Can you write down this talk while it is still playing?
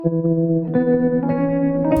Hello,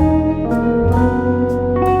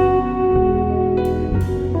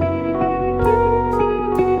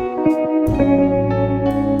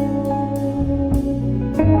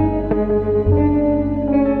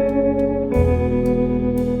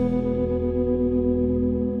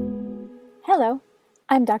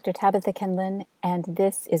 I'm Dr. Tabitha Kenlin, and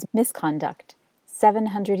this is Misconduct: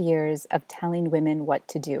 700 Years of Telling Women What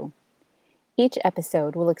to Do. Each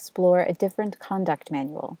episode will explore a different conduct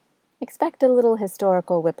manual. Expect a little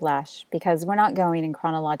historical whiplash because we're not going in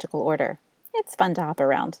chronological order. It's fun to hop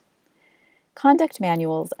around. Conduct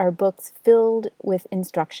manuals are books filled with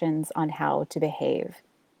instructions on how to behave.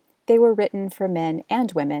 They were written for men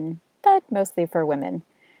and women, but mostly for women,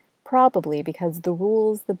 probably because the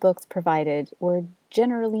rules the books provided were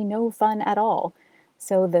generally no fun at all,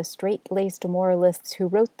 so the straight-laced moralists who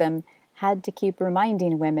wrote them had to keep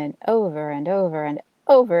reminding women over and over and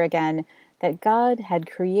over again that God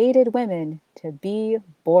had created women to be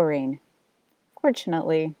boring.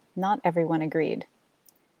 Fortunately, not everyone agreed.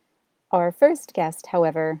 Our first guest,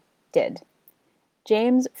 however, did.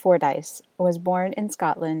 James Fordyce was born in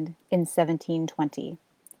Scotland in 1720.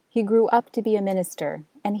 He grew up to be a minister,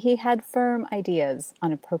 and he had firm ideas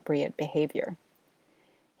on appropriate behavior.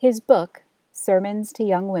 His book, Sermons to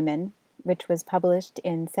Young Women, which was published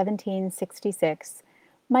in 1766,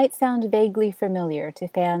 might sound vaguely familiar to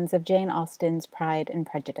fans of Jane Austen's Pride and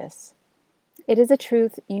Prejudice. It is a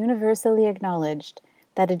truth universally acknowledged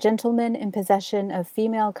that a gentleman in possession of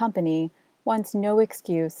female company wants no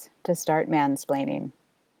excuse to start mansplaining.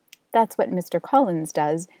 That's what Mr. Collins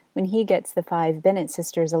does when he gets the 5 Bennet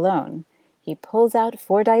sisters alone. He pulls out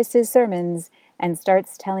Fordyce's sermons and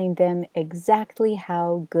starts telling them exactly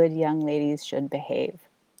how good young ladies should behave.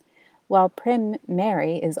 While prim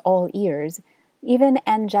Mary is all ears, even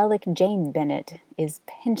angelic Jane Bennet is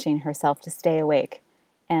pinching herself to stay awake,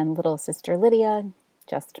 and little sister Lydia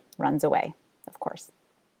just runs away, of course.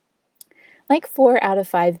 Like 4 out of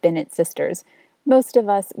 5 Bennet sisters, most of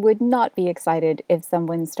us would not be excited if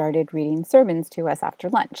someone started reading sermons to us after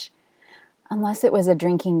lunch. Unless it was a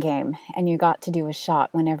drinking game and you got to do a shot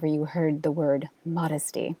whenever you heard the word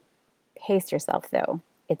modesty. Pace yourself, though.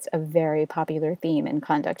 It's a very popular theme in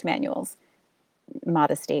conduct manuals.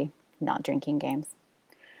 Modesty, not drinking games.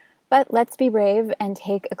 But let's be brave and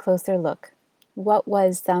take a closer look. What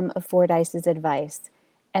was some of Fordyce's advice,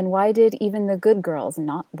 and why did even the good girls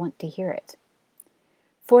not want to hear it?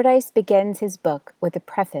 Fordyce begins his book with a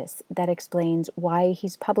preface that explains why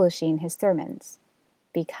he's publishing his sermons.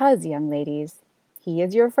 Because, young ladies, he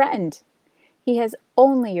is your friend. He has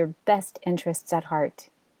only your best interests at heart.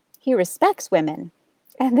 He respects women,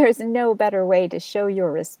 and there's no better way to show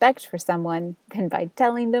your respect for someone than by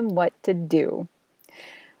telling them what to do.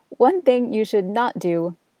 One thing you should not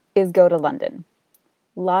do is go to London.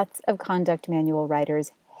 Lots of conduct manual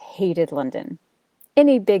writers hated London.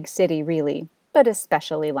 Any big city, really, but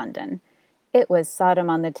especially London. It was Sodom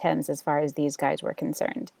on the Thames as far as these guys were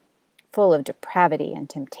concerned, full of depravity and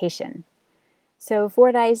temptation. So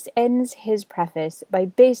Fordyce ends his preface by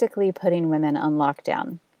basically putting women on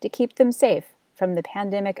lockdown to keep them safe from the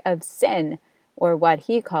pandemic of sin, or what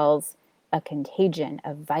he calls a contagion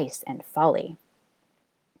of vice and folly.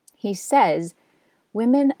 He says,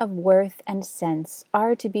 women of worth and sense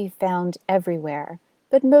are to be found everywhere,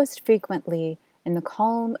 but most frequently in the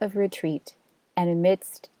calm of retreat and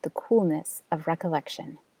amidst the coolness of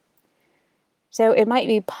recollection. So it might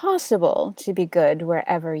be possible to be good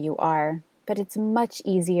wherever you are, but it's much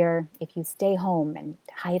easier if you stay home and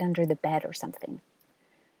hide under the bed or something.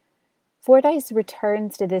 Fordyce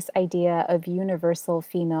returns to this idea of universal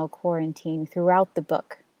female quarantine throughout the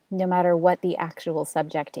book, no matter what the actual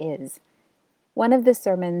subject is. One of the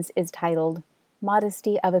sermons is titled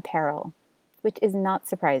Modesty of Apparel, which is not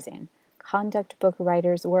surprising. Conduct book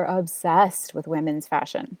writers were obsessed with women's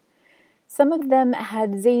fashion. Some of them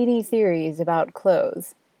had zany theories about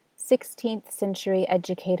clothes. 16th century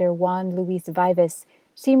educator Juan Luis Vives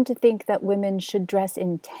seemed to think that women should dress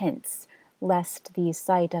in tents, lest the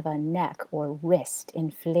sight of a neck or wrist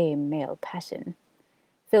inflame male passion.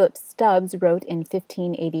 Philip Stubbs wrote in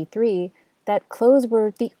 1583 that clothes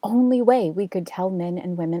were the only way we could tell men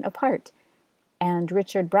and women apart. And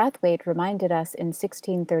Richard Brathwaite reminded us in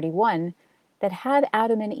 1631 that had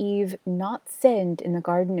Adam and Eve not sinned in the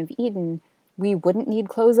Garden of Eden, we wouldn't need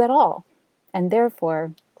clothes at all. And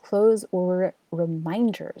therefore, clothes were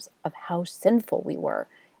reminders of how sinful we were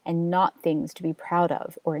and not things to be proud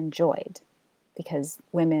of or enjoyed, because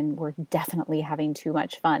women were definitely having too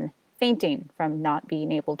much fun, fainting from not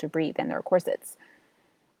being able to breathe in their corsets.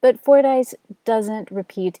 But Fordyce doesn't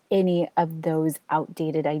repeat any of those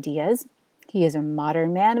outdated ideas. He is a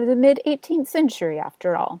modern man of the mid-18th century,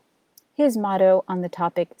 after all. His motto on the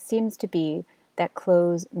topic seems to be that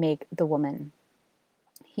clothes make the woman.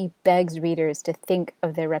 He begs readers to think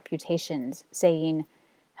of their reputations, saying,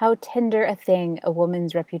 "How tender a thing a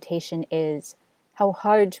woman's reputation is, how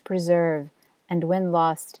hard to preserve, and when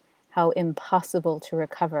lost, how impossible to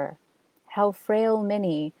recover, how frail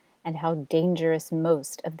many, and how dangerous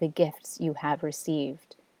most of the gifts you have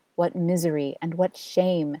received, what misery and what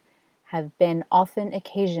shame have been often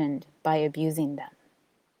occasioned by abusing them."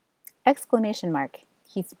 Exclamation mark.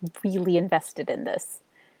 He's really invested in this.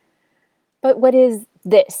 But what is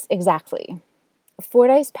this exactly?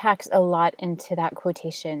 Fordyce packs a lot into that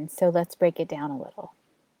quotation, so let's break it down a little.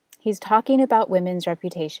 He's talking about women's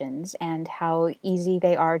reputations and how easy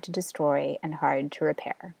they are to destroy and hard to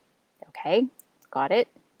repair. Okay, got it.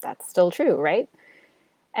 That's still true, right?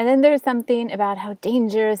 And then there's something about how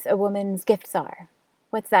dangerous a woman's gifts are.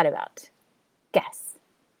 What's that about? Guess.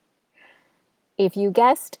 If you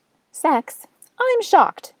guessed sex, I'm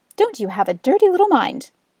shocked. Don't you have a dirty little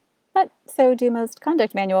mind? But so do most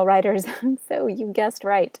conduct manual writers, so you guessed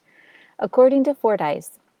right. According to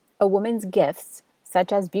Fordyce, a woman's gifts,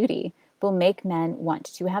 such as beauty, will make men want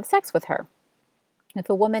to have sex with her. If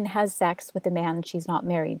a woman has sex with a man she's not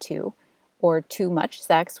married to, or too much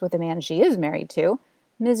sex with a man she is married to,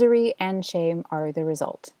 misery and shame are the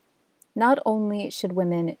result. Not only should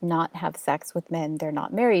women not have sex with men they're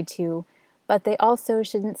not married to, but they also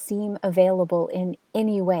shouldn't seem available in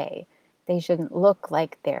any way. They shouldn't look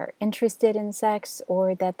like they're interested in sex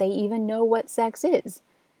or that they even know what sex is.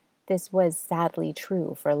 This was sadly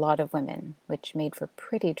true for a lot of women, which made for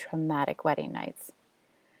pretty traumatic wedding nights.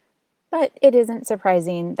 But it isn't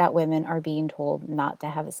surprising that women are being told not to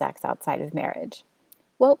have sex outside of marriage.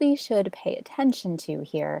 What we should pay attention to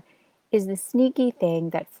here is the sneaky thing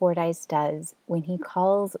that Fordyce does when he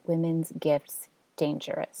calls women's gifts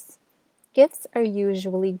dangerous. Gifts are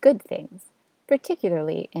usually good things,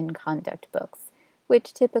 particularly in conduct books,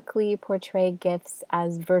 which typically portray gifts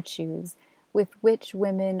as virtues with which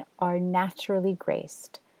women are naturally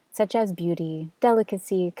graced, such as beauty,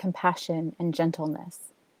 delicacy, compassion, and gentleness.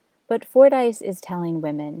 But Fordyce is telling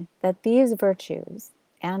women that these virtues,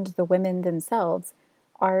 and the women themselves,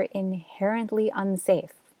 are inherently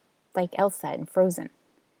unsafe, like Elsa in Frozen.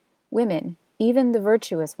 Women, even the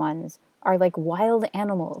virtuous ones, are like wild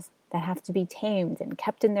animals that have to be tamed and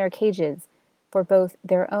kept in their cages for both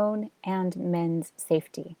their own and men's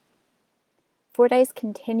safety. Fordyce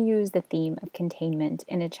continues the theme of containment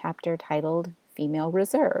in a chapter titled Female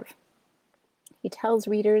Reserve. He tells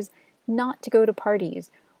readers not to go to parties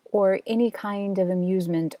or any kind of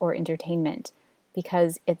amusement or entertainment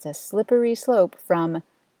because it's a slippery slope from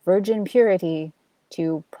virgin purity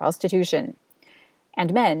to prostitution.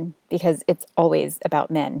 And men, because it's always about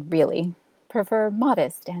men, really, prefer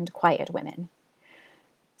modest and quiet women.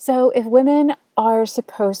 So if women are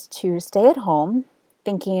supposed to stay at home,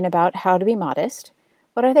 thinking about how to be modest,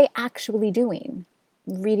 what are they actually doing?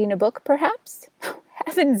 Reading a book, perhaps?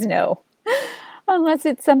 Heavens no. Unless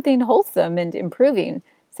it's something wholesome and improving,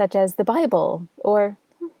 such as the Bible or,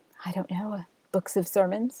 I don't know, books of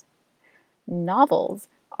sermons. Novels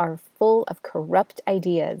are full of corrupt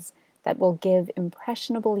ideas that will give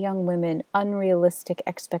impressionable young women unrealistic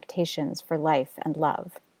expectations for life and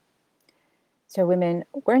love. So women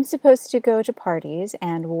weren't supposed to go to parties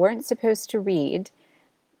and weren't supposed to read.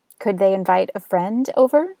 Could they invite a friend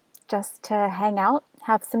over just to hang out,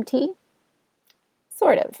 have some tea?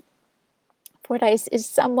 Sort of. Fordyce is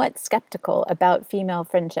somewhat skeptical about female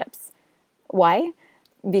friendships. Why?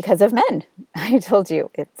 Because of men. I told you,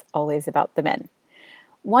 it's always about the men.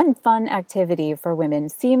 One fun activity for women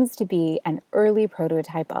seems to be an early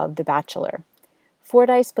prototype of The Bachelor.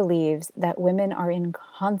 Fordyce believes that women are in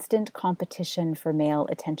constant competition for male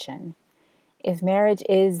attention. If marriage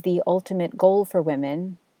is the ultimate goal for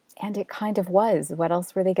women, and it kind of was, what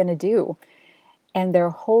else were they going to do? And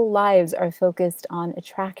their whole lives are focused on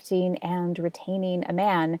attracting and retaining a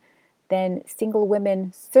man, then single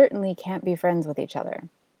women certainly can't be friends with each other.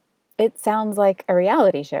 It sounds like a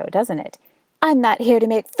reality show, doesn't it? I'm not here to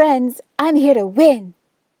make friends, I'm here to win.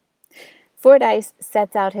 Fordyce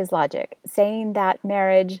sets out his logic, saying that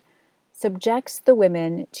marriage subjects the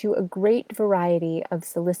women to a great variety of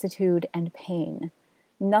solicitude and pain.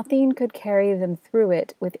 Nothing could carry them through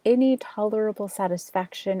it with any tolerable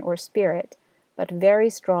satisfaction or spirit, but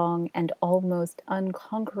very strong and almost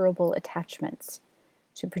unconquerable attachments.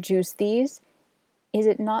 To produce these, is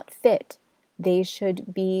it not fit they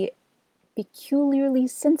should be peculiarly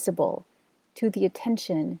sensible to the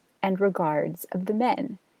attention and regards of the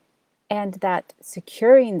men, and that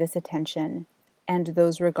securing this attention and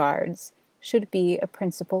those regards should be a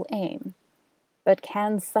principal aim. But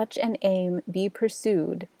can such an aim be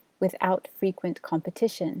pursued without frequent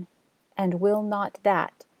competition? And will not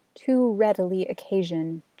that too readily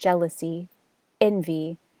occasion jealousy,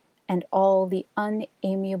 envy, and all the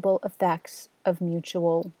unamiable effects of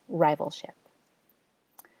mutual rivalship?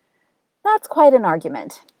 That's quite an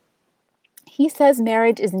argument. He says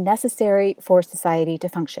marriage is necessary for society to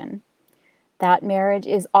function, that marriage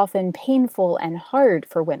is often painful and hard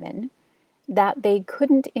for women, that they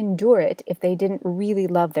couldn't endure it if they didn't really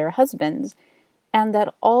love their husbands, and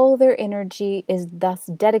that all their energy is thus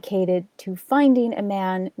dedicated to finding a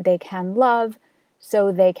man they can love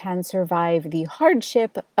so they can survive the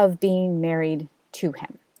hardship of being married to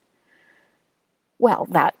him. Well,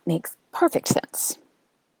 that makes perfect sense.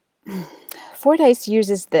 Fordyce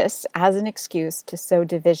uses this as an excuse to sow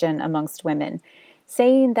division amongst women,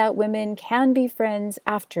 saying that women can be friends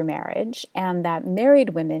after marriage and that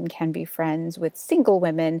married women can be friends with single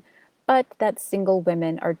women, but that single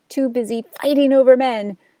women are too busy fighting over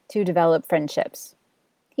men to develop friendships.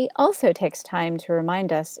 He also takes time to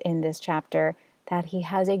remind us in this chapter that he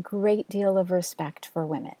has a great deal of respect for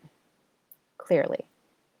women. Clearly.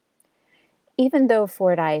 Even though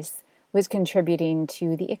Fordyce was contributing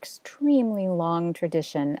to the extremely long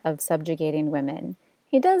tradition of subjugating women,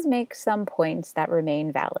 he does make some points that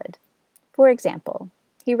remain valid. For example,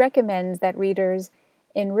 he recommends that readers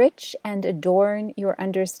enrich and adorn your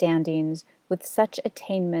understandings with such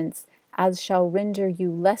attainments as shall render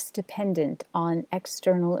you less dependent on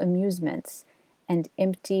external amusements and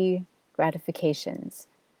empty gratifications,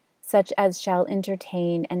 such as shall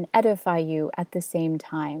entertain and edify you at the same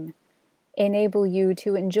time, enable you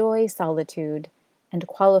to enjoy solitude, and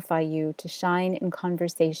qualify you to shine in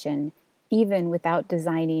conversation even without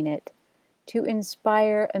designing it, to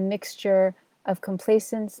inspire a mixture of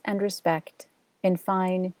complacence and respect, in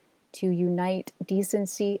fine, to unite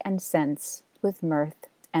decency and sense with mirth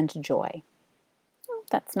and joy. Well,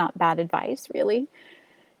 that's not bad advice, really.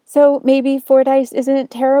 So maybe Fordyce isn't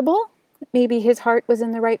terrible. Maybe his heart was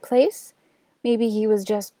in the right place. Maybe he was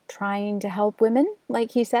just trying to help women,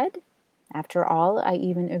 like he said. After all, I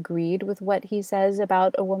even agreed with what he says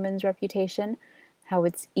about a woman's reputation, how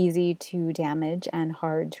it's easy to damage and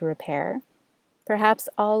hard to repair. Perhaps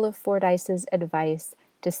all of Fordyce's advice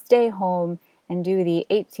to stay home and do the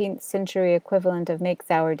 18th century equivalent of make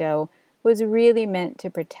sourdough was really meant to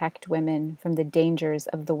protect women from the dangers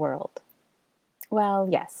of the world. Well,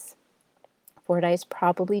 yes, Fordyce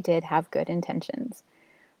probably did have good intentions.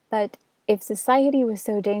 But if society was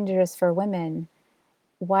so dangerous for women,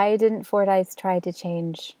 why didn't Fordyce try to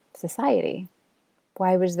change society?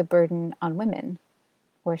 Why was the burden on women?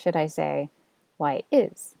 Or should I say, why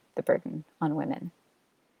is the burden on women?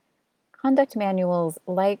 Conduct manuals,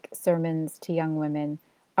 like sermons to young women,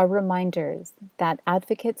 are reminders that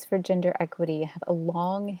advocates for gender equity have a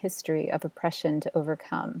long history of oppression to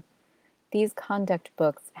overcome. These conduct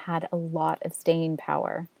books had a lot of staying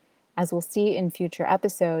power. As we'll see in future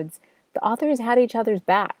episodes, the authors had each other's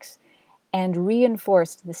backs and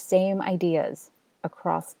reinforced the same ideas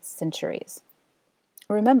across centuries.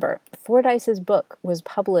 Remember, Fordyce's book was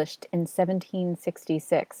published in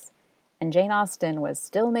 1766, and Jane Austen was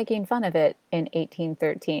still making fun of it in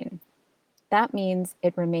 1813. That means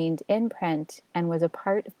it remained in print and was a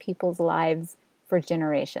part of people's lives for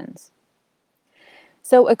generations.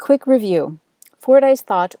 So, a quick review. Fordyce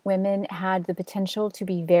thought women had the potential to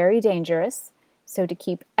be very dangerous, so to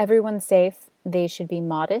keep everyone safe, they should be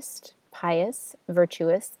modest, pious,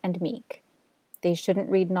 virtuous, and meek. They shouldn't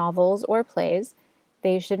read novels or plays,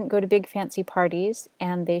 they shouldn't go to big fancy parties,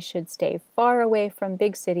 and they should stay far away from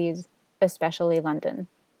big cities, especially London.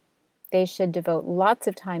 They should devote lots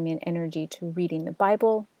of time and energy to reading the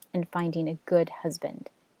Bible and finding a good husband.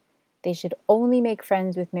 They should only make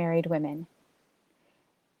friends with married women.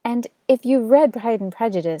 And if you've read Pride and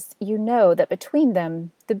Prejudice, you know that between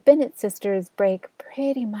them, the Bennet sisters break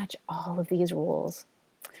pretty much all of these rules.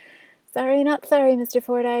 Sorry, not sorry, Mr.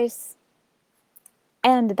 Fordyce.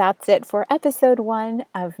 And that's it for episode 1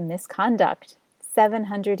 of Misconduct,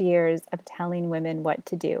 700 Years of Telling Women What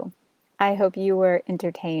to Do. I hope you were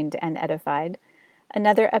entertained and edified.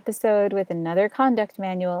 Another episode with another conduct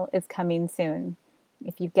manual is coming soon.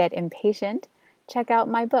 If you get impatient, check out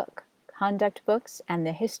my book, Conduct Books and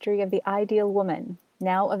the History of the Ideal Woman,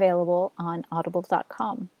 now available on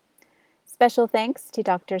audible.com. Special thanks to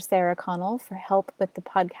Dr. Sarah Connell for help with the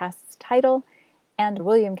podcast's title and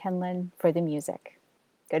William Kenlin for the music.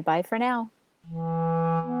 Goodbye for now.